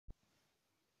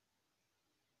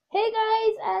Hey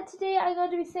guys, today I'm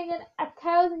going to be singing A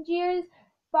Thousand Years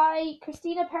by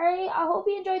Christina Perry. I hope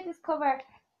you enjoyed this cover.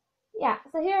 Yeah,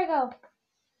 so here I go.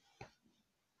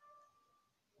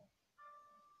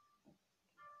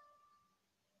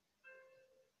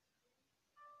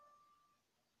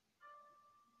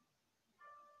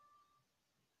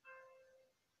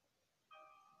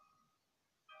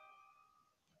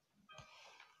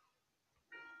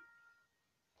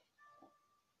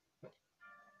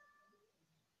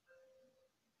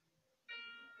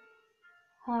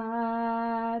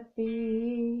 Heart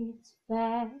beats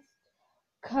fast,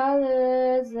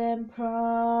 colors and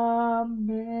promises.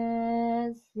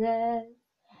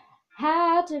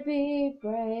 How to be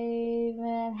brave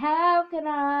and how can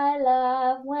I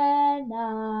love when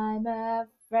I'm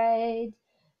afraid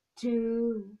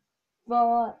to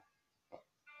fall?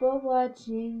 But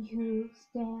watching you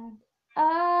stand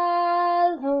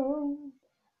alone,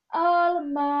 all of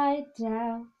my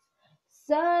doubts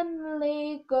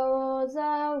suddenly goes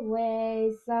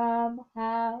away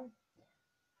somehow.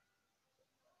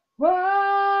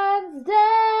 One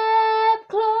step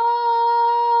closer.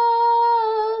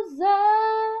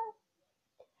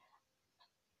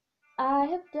 I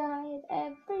have died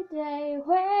every day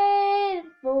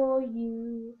waiting for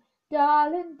you.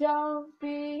 Darling, don't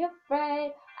be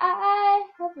afraid. I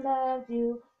have loved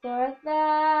you for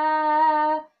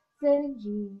 1,000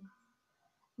 years.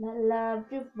 And I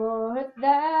loved you for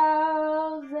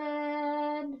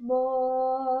 1,000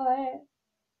 more.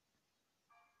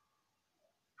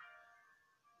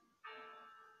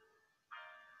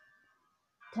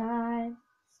 Time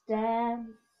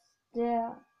stands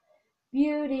still,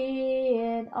 beauty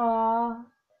in all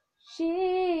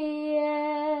she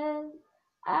is.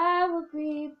 I will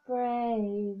be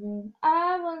brave and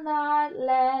I will not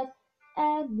let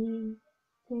anything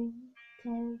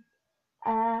take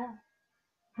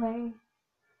away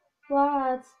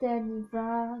what stands in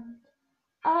front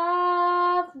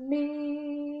of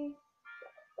me.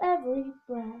 Every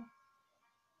breath,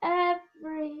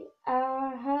 every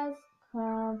hour has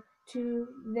come to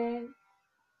this.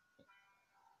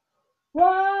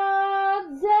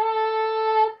 One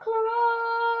step closer.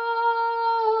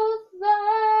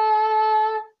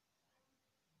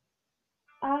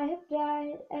 I have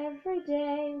died every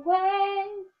day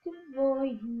waiting for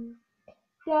you.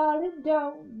 Darling,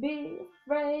 don't be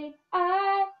afraid.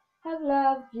 I have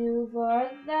loved you for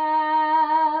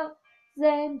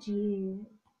 1,000 years.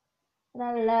 And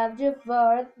I loved you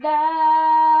for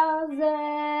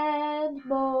 1,000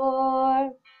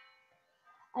 more.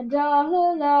 And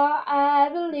all along I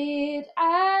believed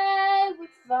I would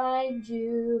find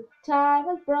you. Time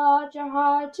has brought your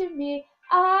heart to me.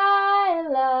 I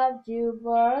loved you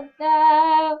for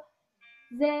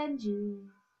 1,000 years.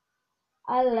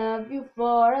 I love you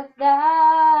for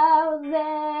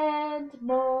 1,000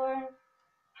 more.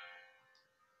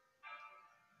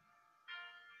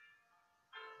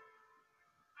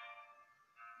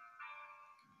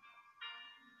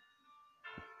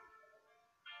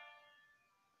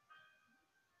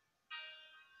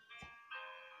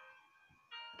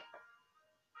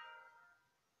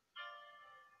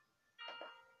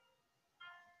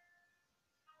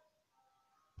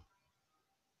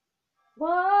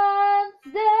 One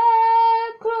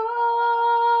step closer.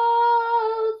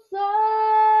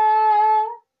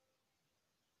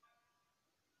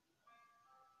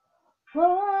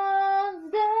 One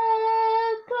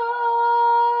step closer.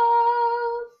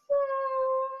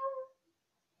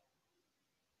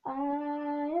 I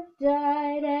have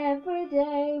died every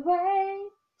day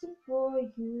waiting for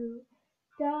you.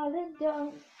 Darling,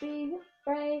 don't be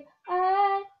afraid.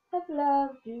 I have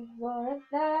loved you for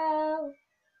 1,000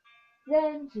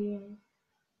 years.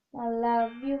 I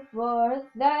love you for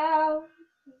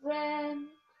 1,000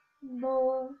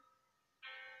 more.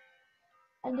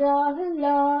 And all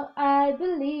along I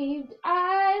believed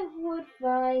I would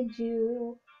find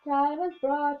you. Time has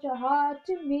brought your heart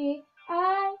to me.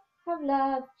 I have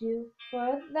loved you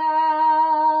for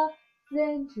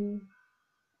 1,000 years.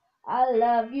 I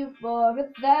love you for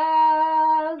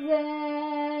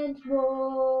 1,000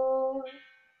 more.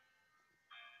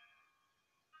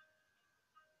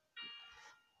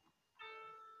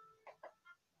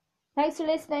 Thanks for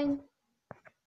listening.